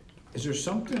 is there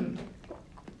something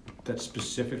that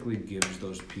specifically gives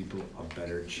those people a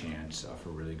better chance of a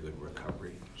really good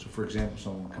recovery? So for example,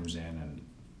 someone comes in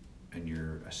and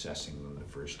you're assessing them the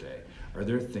first day. Are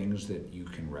there things that you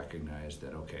can recognize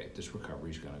that, okay, this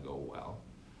recovery is gonna go well,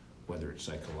 whether it's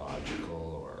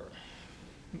psychological or?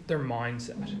 Their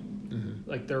mindset,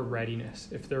 like their readiness.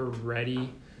 If they're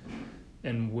ready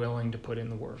and willing to put in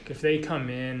the work. If they come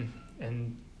in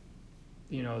and,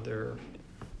 they're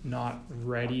not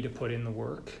ready to put in the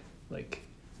work, like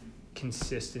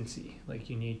consistency, like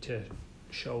you need to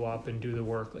show up and do the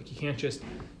work. Like you can't just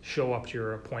show up to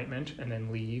your appointment and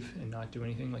then leave and not do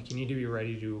anything. Like you need to be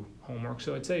ready to do homework.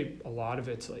 So I'd say a lot of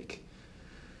it's like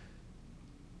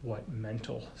what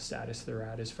mental status they're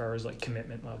at as far as like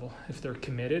commitment level. If they're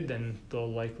committed, then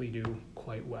they'll likely do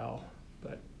quite well.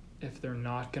 But if they're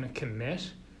not going to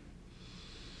commit,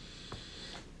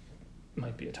 it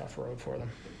might be a tough road for them.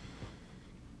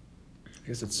 I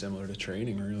guess it's similar to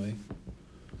training, really.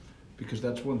 Because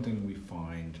that's one thing we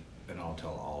find, and I'll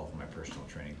tell all of my personal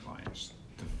training clients,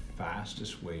 the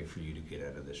fastest way for you to get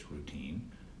out of this routine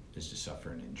is to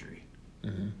suffer an injury.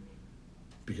 Mm-hmm.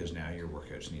 Because now your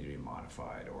workouts need to be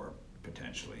modified or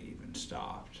potentially even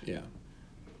stopped. Yeah.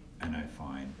 And I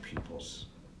find people's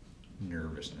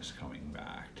nervousness coming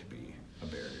back to be a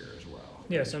barrier as well.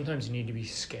 Yeah, sometimes you need to be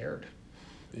scared.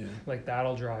 Yeah. Like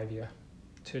that'll drive you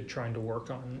to trying to work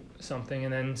on something.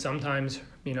 And then sometimes,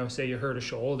 say you hurt a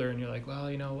shoulder and you're like, well,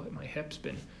 what, my hip's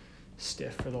been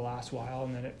stiff for the last while.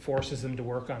 And then it forces them to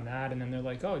work on that. And then they're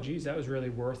like, oh, geez, that was really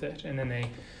worth it. And then they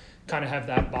kind of have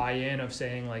that buy-in of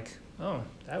saying like, oh,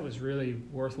 that was really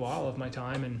worthwhile of my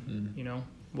time. And,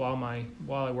 while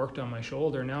I worked on my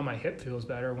shoulder, now my hip feels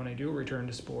better when I do return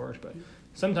to sport. But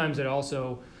sometimes it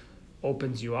also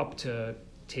opens you up to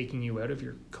taking you out of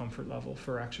your comfort level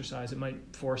for exercise. It might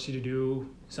force you to do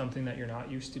something that you're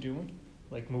not used to doing,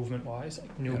 like movement-wise,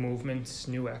 like new movements,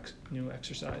 new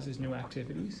exercises, new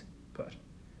activities. But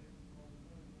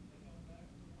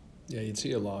Yeah, you'd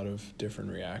see a lot of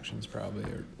different reactions probably,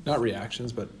 or not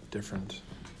reactions, but different.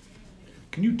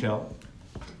 Can you tell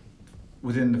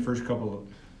within the first couple of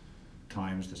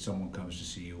times that someone comes to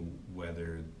see you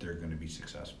whether they're going to be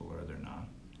successful or they're not?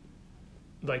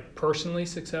 like personally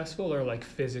successful or like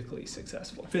physically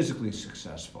successful? Physically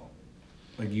successful.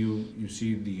 Like you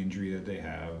see the injury that they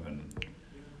have, and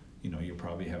you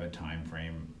probably have a time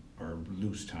frame or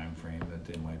loose time frame that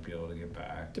they might be able to get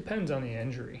back. Depends on the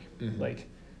injury. Mhm. Like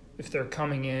if they're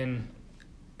coming in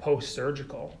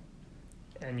post-surgical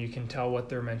and you can tell what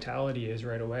their mentality is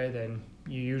right away, then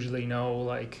you usually know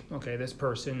like, okay, this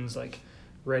person's like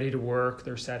ready to work,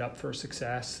 they're set up for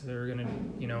success, they're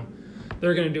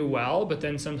gonna do well. But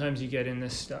then sometimes you get in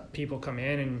this stuff, people come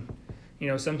in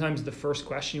and sometimes the first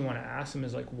question you want to ask them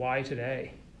is like, why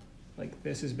today? Like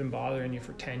this has been bothering you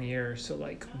for 10 years, so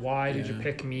like why did you Yeah.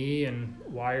 pick me and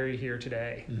why are you here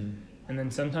today? Mm-hmm. And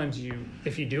then sometimes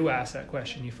if you do ask that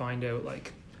question, you find out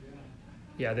like,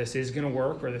 yeah, this is going to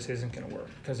work or this isn't going to work,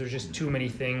 because there's just too many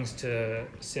things to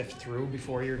sift through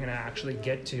before you're going to actually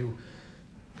get to,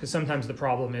 because sometimes the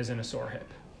problem isn't a sore hip.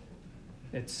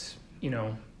 It's,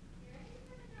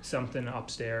 something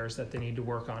upstairs that they need to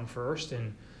work on first.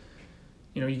 And,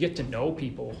 you get to know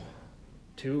people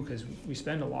too, because we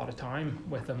spend a lot of time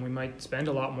with them. We might spend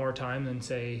a lot more time than,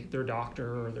 say, their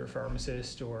doctor or their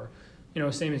pharmacist, or, you know,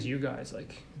 same as you guys.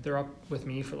 Like, they're up with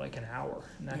me for like an hour,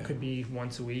 and that could be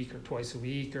once a week or twice a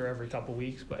week or every couple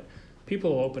weeks. But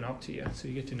people will open up to you, so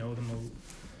you get to know them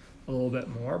a little bit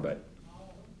more. But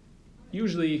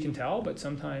usually you can tell, but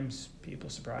sometimes people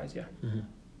surprise you.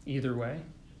 Either way.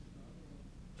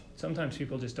 Sometimes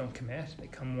people just don't commit. They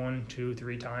come 1, 2,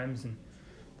 3 times and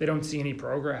they don't see any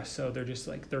progress, so they're just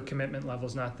like, their commitment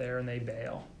level's not there and they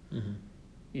bail.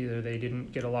 Either they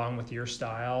didn't get along with your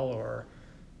style, or,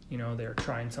 you know, they're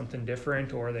trying something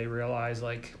different, or they realize,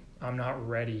 like, I'm not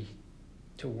ready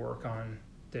to work on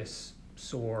this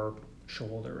sore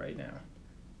shoulder right now.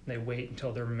 They wait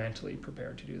until they're mentally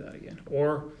prepared to do that again.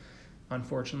 Or,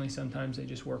 unfortunately, sometimes they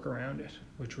just work around it,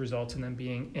 which results in them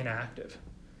being inactive.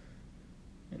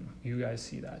 And you guys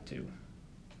see that too.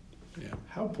 Yeah.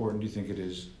 How important do you think it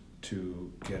is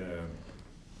to get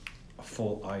a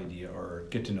full idea or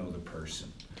get to know the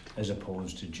person, as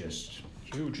opposed to just,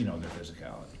 Huge. you know, their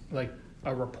physicality? Like,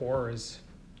 a rapport is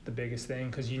the biggest thing,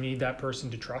 because you need that person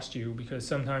to trust you, because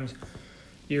sometimes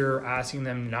you're asking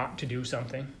them not to do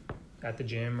something at the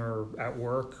gym or at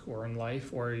work or in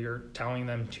life, or you're telling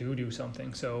them to do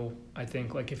something. So I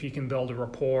think, like, if you can build a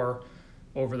rapport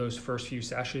over those first few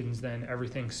sessions, then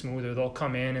everything's smoother. They'll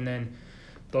come in and then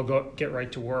they'll go get right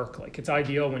to work. Like, it's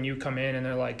ideal when you come in and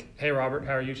they're like, hey, Robert,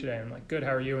 how are you today? I'm like, good,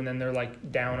 how are you? And then they're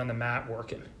like down on the mat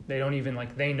working. They don't even,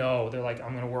 like, they know, they're like,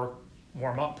 I'm going to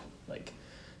warm up. Like,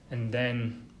 and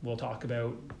then we'll talk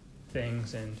about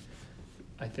things. And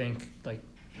I think, like,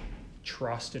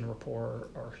 trust and rapport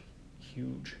are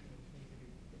huge.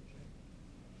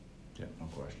 Yeah, no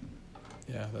question.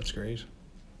 Yeah, that's great.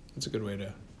 That's a good way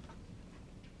to.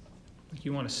 Like,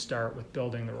 you want to start with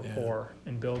building the rapport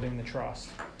and building the trust.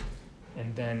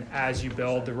 And then as you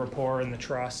build the rapport and the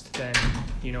trust, then,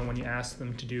 you know, when you ask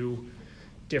them to do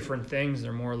different things,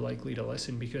 they're more likely to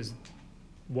listen, because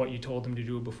what you told them to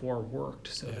do before worked.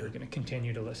 So they're going to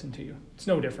continue to listen to you. It's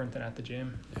no different than at the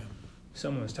gym. Yeah.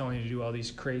 Someone was telling you to do all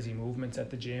these crazy movements at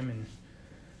the gym and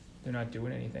they're not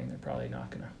doing anything. They're probably not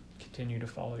going to continue to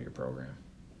follow your program.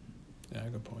 Yeah,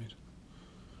 good point.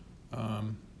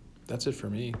 That's it for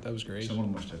me. That was great.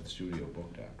 Someone must have the studio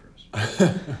booked after us.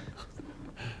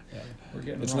 We're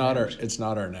getting It's round.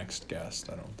 not our next guest,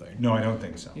 I don't think. No, I don't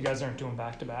think so. You guys aren't doing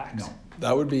back-to-backs? No,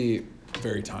 That would be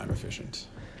very time efficient.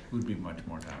 would be much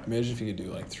more time. Imagine if you could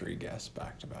do like 3 guests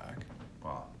back to back.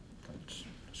 Wow, that's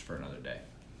just for another day.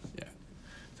 Yeah.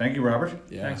 Thank you, Robert.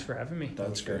 Yeah. Thanks for having me. That That's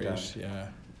was great. fantastic. Yeah.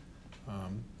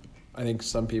 I think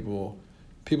some people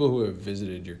who have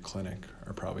visited your clinic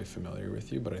are probably familiar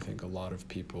with you, but I think a lot of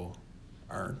people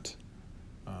aren't.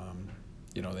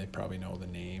 You know, they probably know the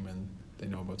name and they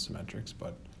know about Symmetrics,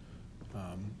 but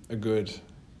a good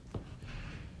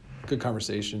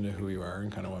conversation to who you are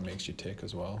and kind of what makes you tick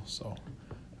as well. So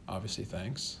obviously,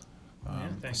 thanks.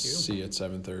 Thank you. See you at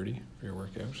 7:30 for your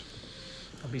workout.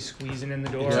 I'll be squeezing in the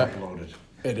door, It's Yeah. uploaded.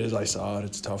 It is. I saw it.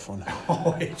 It's a tough one.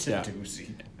 Oh, it's Yeah. a doozy.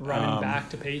 running back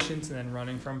to patients and then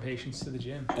running from patients to the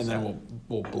gym. And then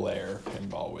we'll blare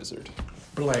Pinball Wizard.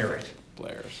 Blare it.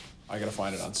 Blares. I gotta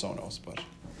find it on Sonos, but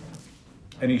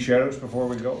Any shout outs before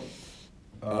we go?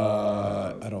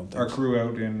 I don't think Our so. crew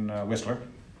out in Whistler,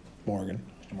 Morgan.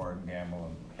 Mr. Morgan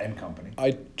Gamble and company.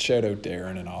 I shout out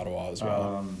Darren in Ottawa as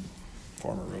well, Um,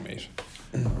 former roommate.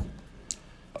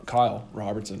 Kyle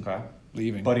Robertson okay.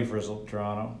 leaving. Buddy Frizzle,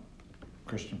 Toronto.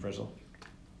 Christian Frizzle.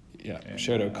 Yeah, And,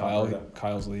 shout out Kyle. Alberta.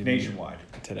 Kyle's leaving Nationwide.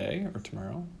 today or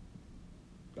tomorrow.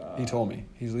 Uh, He told me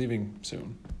he's leaving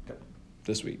soon, Okay.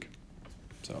 this week.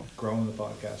 So, Growing the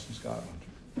podcast in Scotland.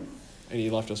 and he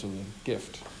left us with a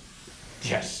gift.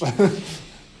 Yes.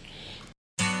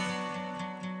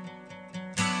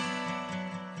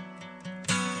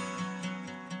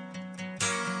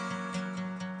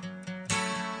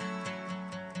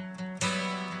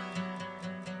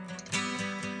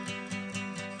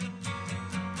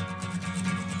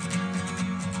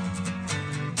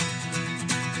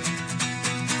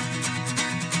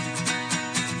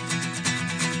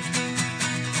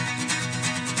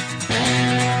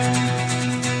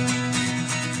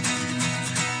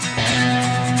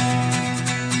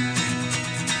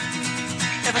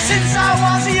 Ever since I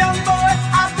was a young boy,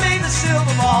 I played the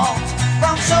silver ball.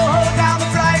 From Soho down to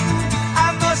Brighton,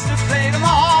 I must have played them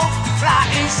all. But I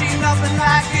ain't seen nothing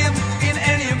like him in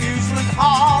any amusement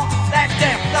hall. That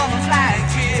deaf, dumb, and blind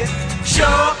kid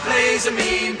sure plays a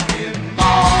mean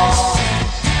pinball.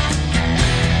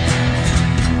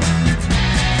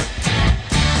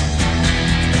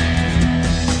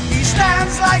 He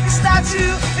stands like a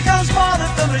statue, becomes part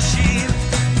of the machine.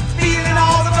 Feeling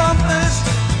all the bumpers,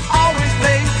 always play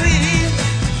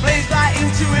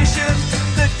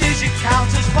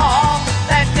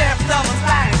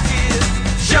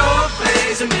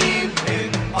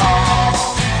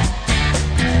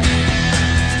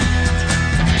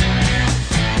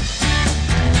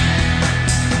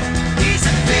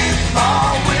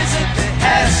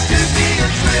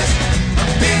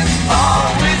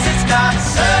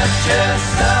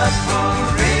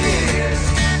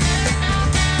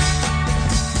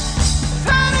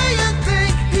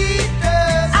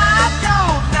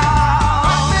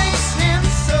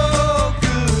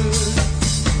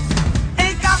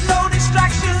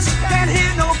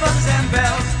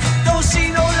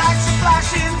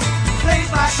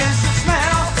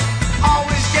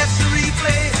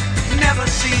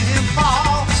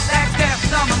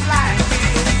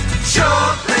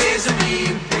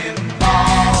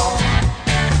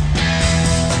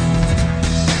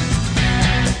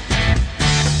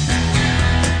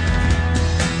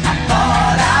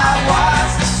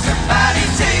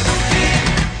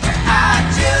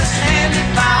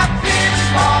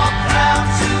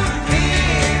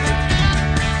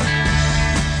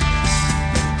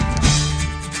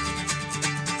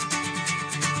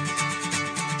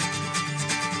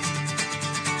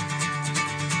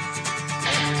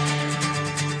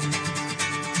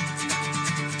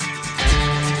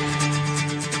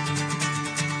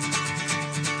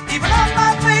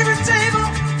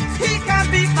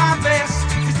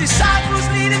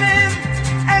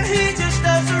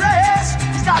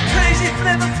got crazy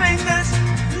flipper fingers,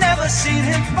 never seen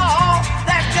him fall.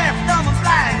 That deaf, dumb, and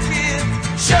blind kid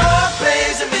sure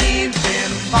plays a mean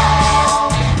pinball.